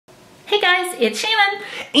Hey guys, it's Shannon.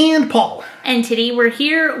 And Paul. And today we're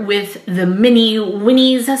here with the Mini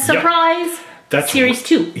Whinnies surprise. Yep. That's Series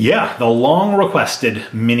 2. Yeah, the long requested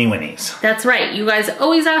Mini Whinnies. That's right. You guys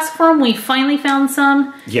always ask for them. We finally found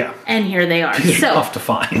some. Yeah. And here they are. These are tough to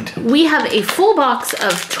find. We have a full box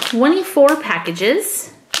of 24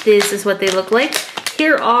 packages. This is what they look like.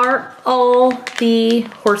 Here are all the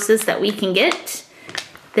horses that we can get.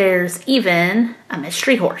 There's even a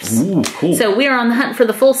mystery horse. Ooh, cool. So we are on the hunt for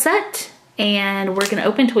the full set, and we're going to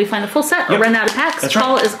open until we find the full set or run out of packs. That's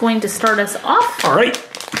Paul right. is going to start us off. All right.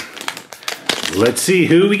 Let's see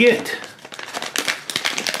who we get.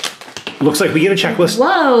 Looks like we get a checklist.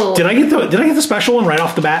 Whoa. Did I get the special one right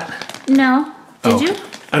off the bat? No. Did you?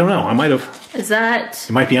 I don't know. I might have. Is that...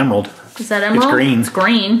 It might be emerald. Is that emerald? It's green. It's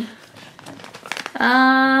green.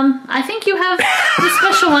 I think you have the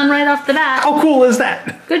special one right off the bat. How cool is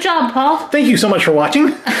that? Good job, Paul. Thank you so much for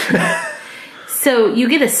watching. So you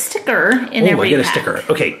get a sticker in every I get a pack. sticker.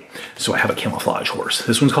 Okay, so I have a camouflage horse.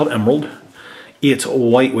 This one's called Emerald. It's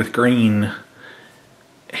white with green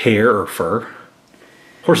hair or fur.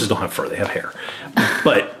 Horses don't have fur, they have hair.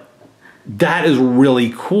 But that is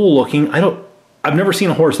really cool looking. I've never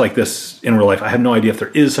seen a horse like this in real life. I have no idea if there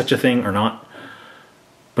is such a thing or not.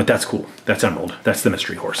 But that's cool. That's Emerald. That's the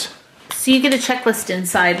mystery horse. So you get a checklist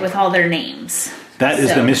inside with all their names. That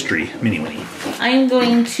is the mystery Mini Whinnie. I am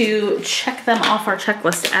going to check them off our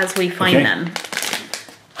checklist as we find them.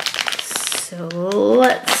 So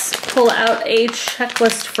let's pull out a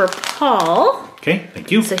checklist for Paul. Okay, thank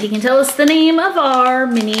you. So he can tell us the name of our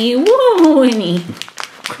Mini Whinnie.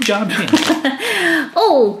 Good job, Shannon.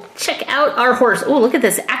 Oh, check out our horse. Oh, look at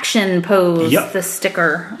this action pose. Yep. The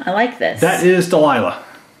sticker. I like this. That is Delilah.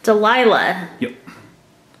 Delilah. Yep.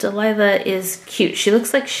 Delilah is cute. She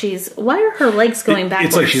looks like she's... Why are her legs going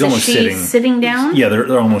backwards? It's like she's almost sitting. Sitting down? Yeah,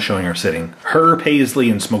 they're almost showing her sitting. Her, Paisley,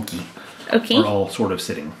 and Smokey are all sort of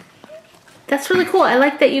sitting. That's really cool. I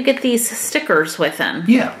like that you get these stickers with them.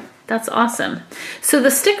 Yeah. That's awesome. So the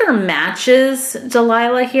sticker matches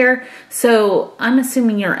Delilah here. So I'm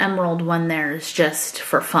assuming your emerald one there is just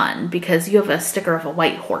for fun because you have a sticker of a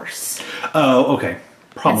white horse. Oh, okay.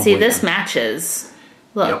 Probably. And see, this matches.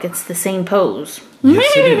 Look, it's the same pose.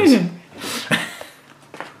 Yes, it is.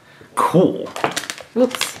 Cool.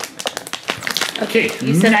 Whoops. Okay,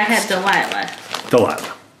 you said I had Delilah.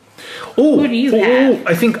 Delilah. Oh, who do you have?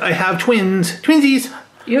 I think I have twins. Twinsies.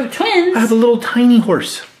 You have twins? I have a little tiny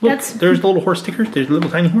horse. Look, That's... there's the little horse stickers. There's the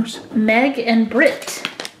little tiny horse. Meg and Britt.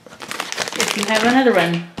 If you have another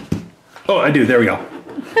one. Oh, I do. There we go.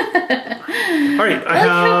 All right, I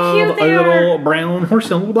have a little brown horse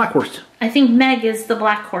and a little black horse. I think Meg is the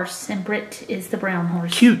black horse and Britt is the brown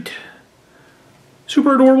horse. Cute.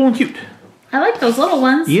 Super adorable and cute. I like those little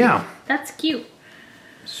ones. Yeah. That's cute.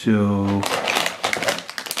 So...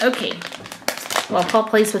 Okay. Well, Paul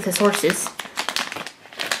plays with his horses.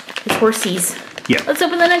 His horsies. Yeah. Let's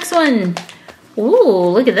open the next one. Ooh,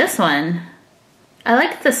 look at this one. I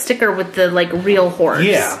like the sticker with the, like, real horse.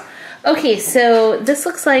 Yeah. Okay, so this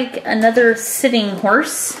looks like another sitting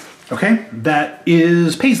horse. Okay, that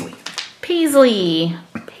is Paisley. Paisley.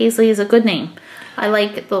 Paisley is a good name. I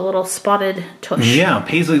like the little spotted tush. Yeah,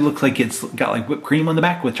 Paisley looks like it's got like whipped cream on the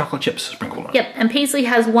back with chocolate chips sprinkled on it. Yep, and Paisley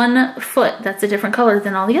has one foot that's a different color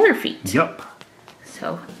than all the other feet. Yep.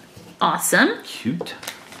 So, awesome. Cute.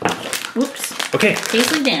 Whoops. Okay.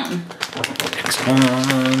 Paisley down. Next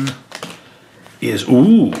one is,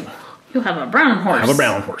 ooh. You have a brown horse. I have a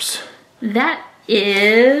brown horse. That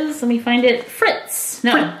is, let me find it, Fritz.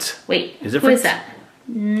 No. Fritz. Wait. Is it Who Fritz? is that?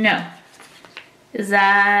 No. Is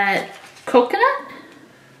that Coconut?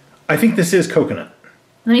 I think this is Coconut.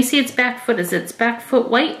 Let me see its back foot. Is its back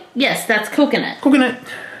foot white? Yes, that's Coconut. Coconut.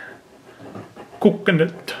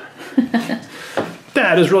 Coconut.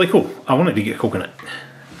 That is really cool. I wanted to get Coconut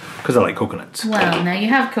because I like coconuts. Well, now you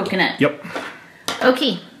have Coconut. Yep.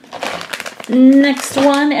 Okay. Next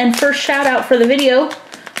one, and first shout out for the video.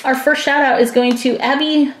 Our first shout out is going to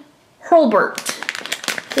Abby Hurlbert.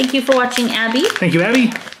 Thank you for watching, Abby. Thank you,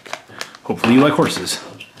 Abby. Hopefully you like horses.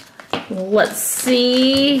 Let's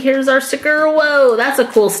see. Here's our sticker. Whoa, that's a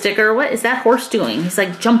cool sticker. What is that horse doing? He's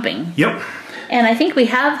like jumping. Yep. And I think we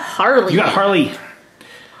have Harley. You got Harley.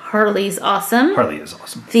 Harley's awesome. Harley is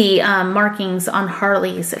awesome. The markings on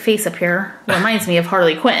Harley's face up here reminds me of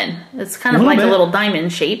Harley Quinn. It's kind of like a little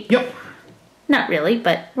diamond shape. Yep. Not really,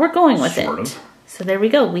 but we're going with it. Sort of. So there we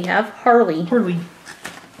go. We have Harley. Harley.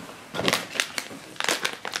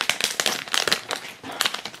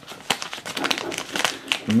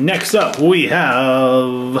 Next up, we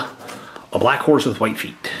have a black horse with white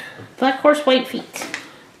feet. Black horse, white feet.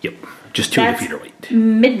 Yep. Just two of the feet are white.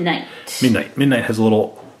 Midnight. Midnight. Midnight has a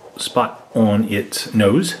little spot on its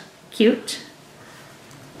nose. Cute.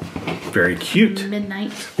 Very cute.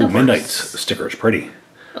 Midnight. Ooh, Midnight's sticker is pretty.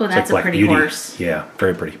 Oh, that's a Black pretty Beauty. horse. Yeah,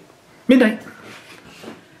 very pretty. Midnight.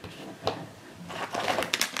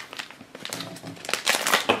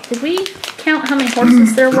 Did we count how many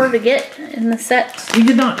horses there were to get in the set? We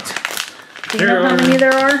did not. Do you know how many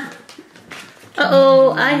there are?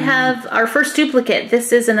 Uh-oh, I have our first duplicate.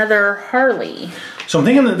 This is another Harley. So I'm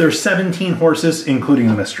thinking that there's 17 horses, including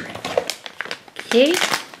the mystery. Okay.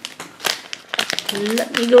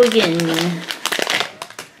 Let me go again.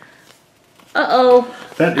 Uh-oh.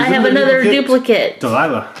 I have another duplicate.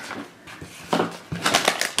 Delilah.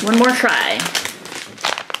 One more try.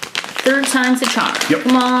 Third time's a charm. Yep.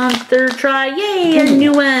 Come on, third try. Yay, a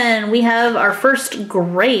new one. We have our first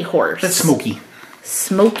gray horse. That's Smokey.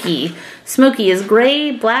 Smokey. Smokey is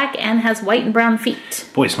gray, black, and has white and brown feet.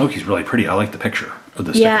 Boy, Smokey's really pretty. I like the picture of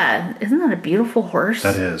the sticker. Yeah, isn't that a beautiful horse?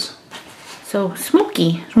 That is. So,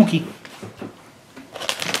 Smokey. Smokey.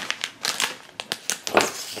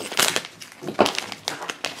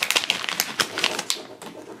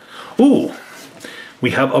 Ooh, we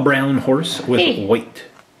have a brown horse with white.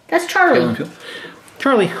 That's Charlie.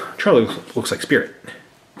 Charlie looks like Spirit.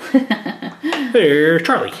 There's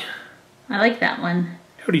Charlie. I like that one.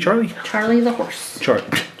 Howdy, Charlie. Charlie the horse.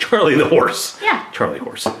 Charlie the horse. Yeah. Charlie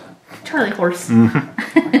horse. Charlie horse. Mm-hmm.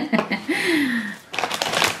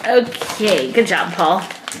 Okay, good job, Paul.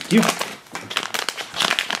 Thank you.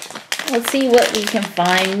 Let's see what we can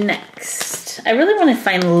find next. I really want to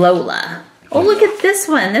find Lola. Oh, look at this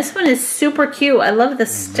one. This one is super cute. I love the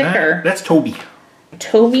sticker. That's Toby.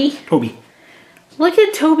 Toby? Toby. Look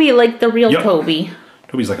at Toby like the real Toby.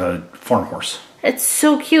 Toby's like a farm horse. It's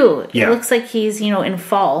so cute. Yeah. It looks like he's, in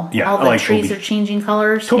fall. Yeah, all the like trees Toby. are changing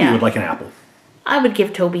colors. Toby would like an apple. I would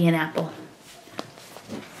give Toby an apple.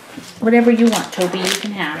 Whatever you want, Toby, you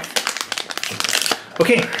can have.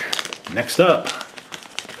 Okay, next up.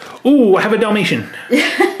 Ooh, I have a Dalmatian.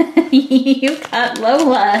 You got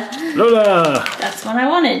Lola. Lola. That's what I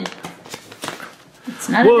wanted. It's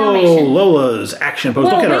not Whoa, a Dalmatian. Lola's action pose.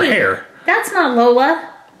 Look at her hair. That's not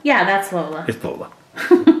Lola. Yeah, that's Lola. It's Lola.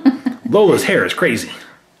 Lola's hair is crazy.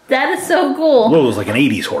 That is so cool. Lola's like an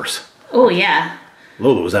 80s horse. Oh, yeah.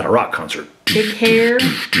 Lola was at a rock concert. Big hair,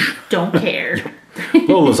 don't care.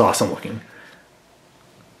 Lola's awesome looking.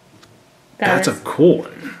 That's a cool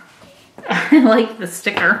one. I like the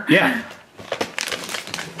sticker. Yeah.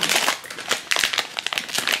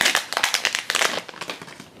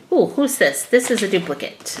 Ooh, who's this? This is a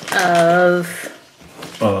duplicate of...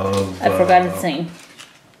 I forgot its name.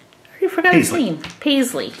 I already forgot its name.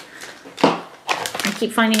 Paisley. I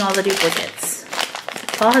keep finding all the duplicates.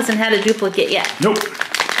 Paul hasn't had a duplicate yet. Nope.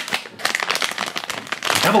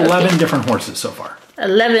 I have 11 different horses so far.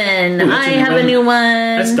 11. Ooh, I have a new one.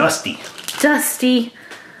 That's Dusty. Dusty.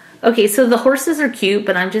 Okay, so the horses are cute,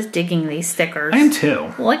 but I'm just digging these stickers. I am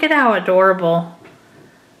too. Look at how adorable.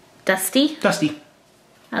 Dusty? Dusty.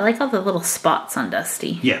 I like all the little spots on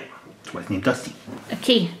Dusty. Yeah, that's why it's named Dusty.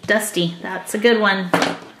 Okay, Dusty. That's a good one.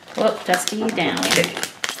 Whoop, Dusty down. Okay.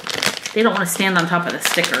 They don't want to stand on top of the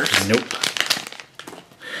stickers. Nope.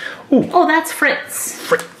 Ooh. Oh, that's Fritz.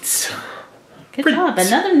 Fritz. Good job.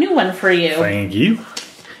 Another new one for you. Thank you.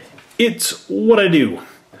 It's what I do.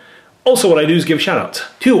 Also, what I do is give shout-outs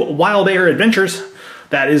to Wild Air Adventures.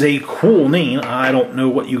 That is a cool name. I don't know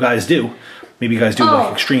what you guys do. Maybe you guys do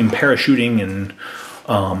like extreme parachuting and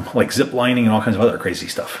like zip lining and all kinds of other crazy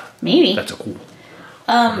stuff. Maybe. That's a cool.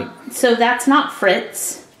 So that's not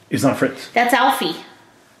Fritz. It's not Fritz. That's Alfie.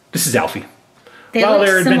 This is Alfie. They Wild look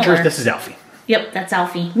Air similar. Adventures, this is Alfie. Yep, that's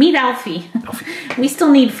Alfie. Meet Alfie. Alfie. We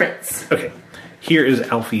still need Fritz. Okay, here is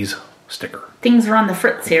Alfie's sticker. Things are on the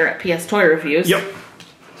Fritz here at PS Toy Reviews. Yep.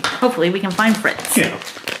 Hopefully we can find Fritz. Yeah.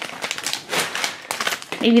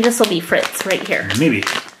 Maybe this will be Fritz right here. Maybe.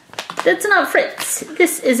 That's not Fritz.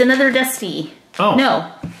 This is another Dusty. Oh.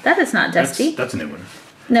 No, that is not Dusty. That's a new one.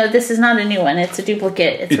 No, this is not a new one. It's a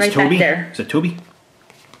duplicate. It's right Toby? back there. Is it Toby?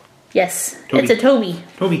 Yes, Toby. it's a Toby.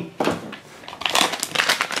 Toby.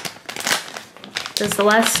 This is the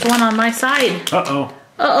last one on my side. Uh-oh.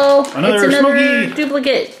 Uh-oh. It's another Smokey.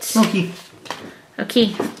 duplicate. Smokey.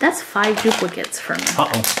 Okay, that's 5 duplicates for me.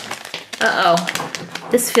 Uh-oh. Uh-oh.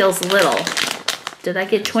 This feels little. Did I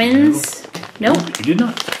get twins? Nope. You did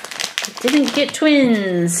not. I didn't get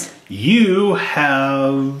twins. You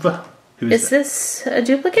have... Is this a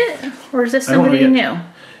duplicate? Or is this somebody new?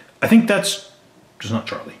 I think that's just not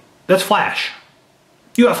Charlie. That's Flash.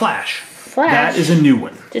 You got Flash. Flash? That is a new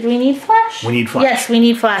one. Did we need Flash? We need Flash. Yes, we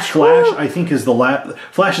need Flash. Flash, Woo! I think, is the last...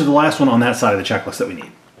 Flash is the last one on that side of the checklist that we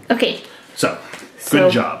need. Okay. So,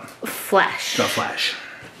 good job. Flash. Got Flash.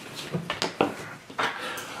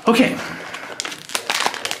 Okay.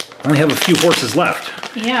 Only have a few horses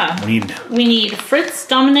left. Yeah. We need Fritz,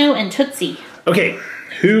 Domino, and Tootsie. Okay,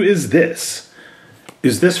 who is this?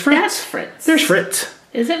 Is this Fritz? That's Fritz. There's Fritz.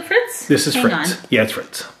 Is it Fritz? This is Hang Fritz. on. Yeah, it's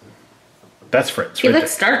Fritz. That's Fritz. He right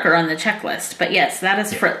looks darker on the checklist, but yes, that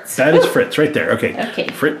is Fritz. That is Fritz right there. Okay. Okay.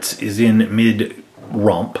 Fritz is in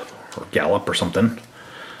mid-romp or gallop or something.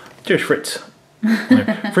 There's Fritz.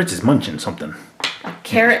 Fritz is munching something. A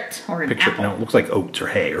carrot or an apple. No, it looks like oats or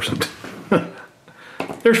hay or something.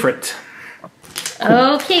 There's Fritz.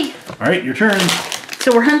 Cool. Okay. All right, your turn.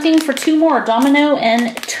 So we're hunting for 2 more, Domino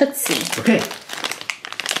and Tootsie. Okay.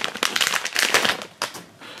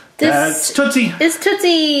 That's Tootsie. Is Tootsie.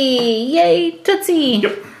 Yay, Tootsie.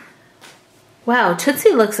 Yep. Wow,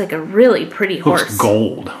 Tootsie looks like a really pretty horse. Looks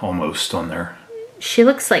gold almost on there. She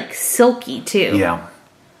looks like silky too. Yeah.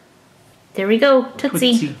 There we go,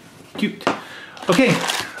 Tootsie. Tootsie. Cute. Okay.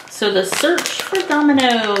 So the search for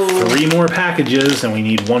Domino. 3 more packages and we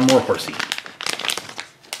need 1 more horsey.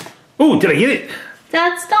 Oh, did I get it?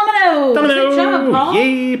 That's Domino. Domino. Good job, Paul.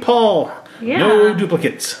 Yay, Paul. Yeah. No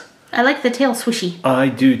duplicates. I like the tail swishy. I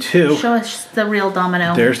do too. Show us the real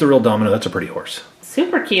Domino. There's the real Domino. That's a pretty horse.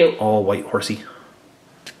 Super cute. All white horsey.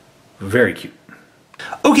 Very cute.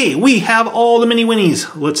 Okay, we have all the mini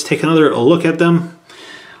Whinnies. Let's take another look at them.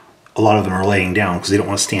 A lot of them are laying down because they don't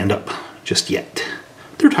want to stand up just yet.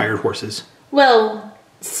 They're tired horses. Well,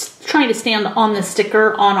 trying to stand on the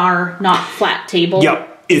sticker on our not flat table.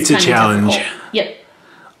 Yep, it's a challenge. Difficult. Yep.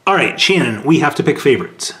 All right, Shannon, we have to pick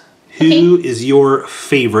favorites. Who is your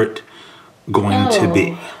favorite going to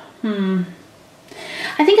be?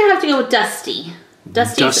 I think I have to go with Dusty.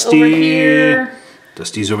 Dusty's over here.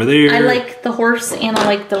 Dusty's over there. I like the horse and I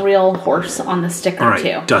like the real horse on the sticker all right,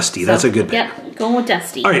 too. Dusty, that's a good pick. Yep, going with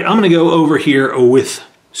Dusty. All right, I'm going to go over here with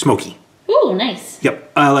Smokey. Ooh, nice.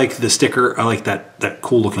 Yep, I like the sticker. I like that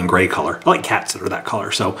cool looking gray color. I like cats that are that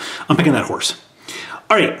color, so I'm picking that horse.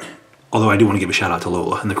 All right, although I do want to give a shout out to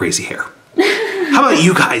Lola and the crazy hair. How about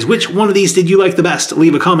you guys? Which one of these did you like the best?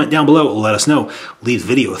 Leave a comment down below. Let us know. Leave the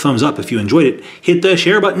video a thumbs up if you enjoyed it. Hit the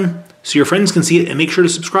share button so your friends can see it, and make sure to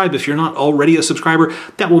subscribe if you're not already a subscriber.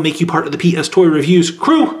 That will make you part of the PS Toy Reviews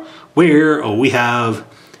crew, where we have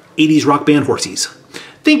 80s rock band horsies.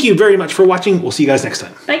 Thank you very much for watching. We'll see you guys next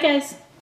time. Bye, guys.